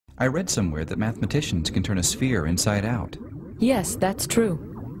I read somewhere that mathematicians can turn a sphere inside out. Yes, that's true.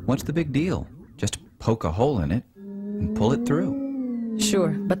 What's the big deal? Just poke a hole in it and pull it through. Sure,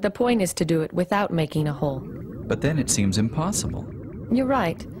 but the point is to do it without making a hole. But then it seems impossible. You're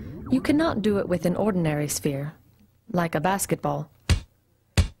right. You cannot do it with an ordinary sphere, like a basketball.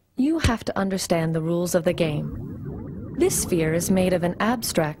 You have to understand the rules of the game. This sphere is made of an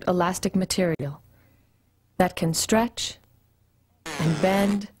abstract elastic material that can stretch and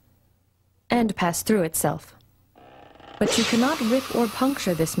bend and pass through itself. But you cannot rip or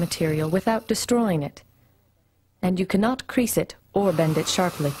puncture this material without destroying it, and you cannot crease it or bend it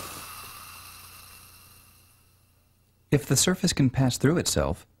sharply. If the surface can pass through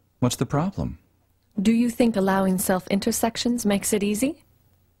itself, what's the problem? Do you think allowing self-intersections makes it easy?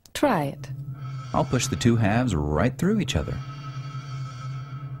 Try it. I'll push the two halves right through each other.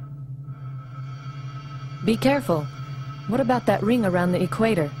 Be careful. What about that ring around the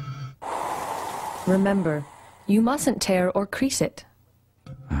equator? Remember, you mustn't tear or crease it.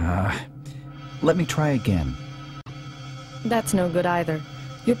 Let me try again. That's no good either.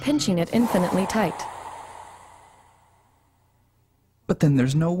 You're pinching it infinitely tight. But then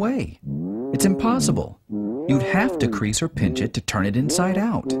there's no way. It's impossible. You'd have to crease or pinch it to turn it inside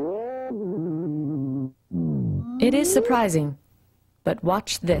out. It is surprising, but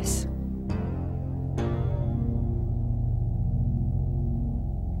watch this.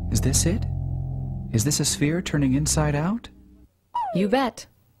 Is this it? Is this a sphere turning inside out? You bet.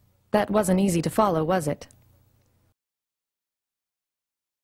 That wasn't easy to follow, was it?